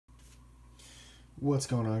What's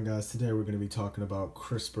going on, guys? Today we're going to be talking about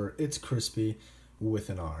CRISPR. It's crispy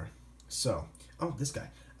with an R. So, this guy.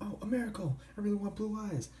 A miracle. I really want blue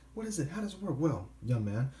eyes. What is it? How does it work? Well, young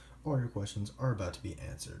man, all your questions are about to be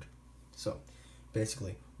answered. So,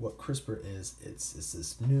 basically, what CRISPR is, it's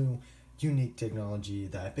this new, unique technology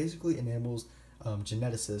that basically enables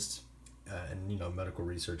geneticists and medical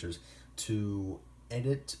researchers to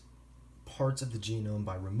edit parts of the genome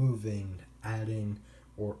by removing, adding,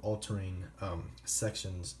 or altering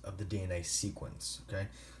sections of the DNA sequence. Okay,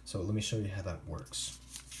 so let me show you how that works.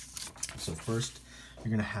 So first,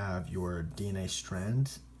 you're going to have your DNA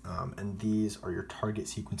strand, and these are your target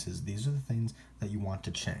sequences. These are the things that you want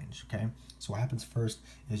to change. Okay, so what happens first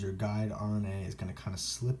is your guide RNA is going to kind of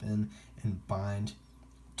slip in and bind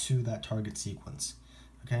to that target sequence.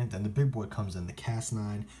 Okay, then the big boy comes in, the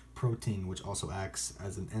Cas9 protein, which also acts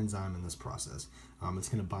as an enzyme in this process. It's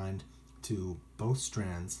going to bind to both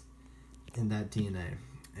strands in that DNA,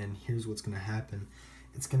 and here's what's going to happen.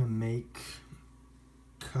 It's going to make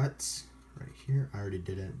cuts right here. I already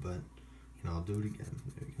did it, but I'll do it again.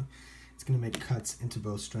 There we go. It's going to make cuts into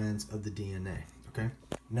both strands of the DNA. Okay,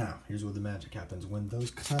 now here's where the magic happens. When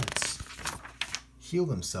those cuts heal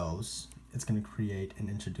themselves, it's going to create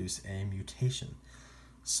and introduce a mutation.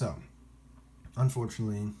 So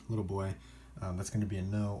unfortunately, little boy, that's going to be a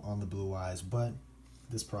no on the blue eyes, but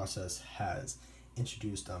this process has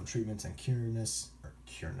introduced treatments and cures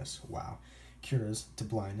to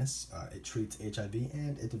blindness. It treats HIV,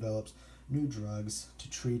 and it develops new drugs to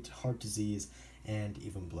treat heart disease and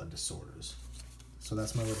even blood disorders. So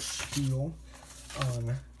that's my little spiel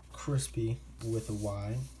on crispy with a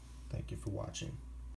Y. Thank you for watching.